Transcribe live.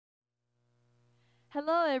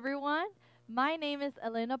Hello, everyone. My name is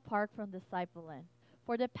Elena Park from Discipleland.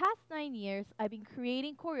 For the past 9 years, I've been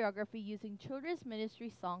creating choreography using children's ministry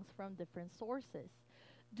songs from different sources.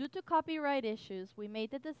 Due to copyright issues, we made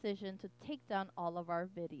the decision to take down all of our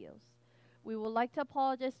videos. We would like to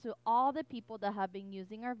apologize to all the people that have been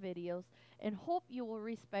using our videos and hope you will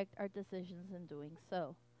respect our decisions in doing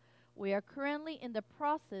so. We are currently in the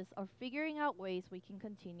process of figuring out ways we can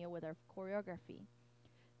continue with our choreography.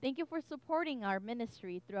 Thank you for supporting our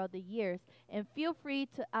ministry throughout the years, and feel free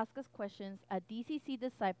to ask us questions at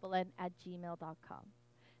dccdiscipleland@gmail.com.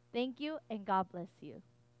 Thank you, and God bless you.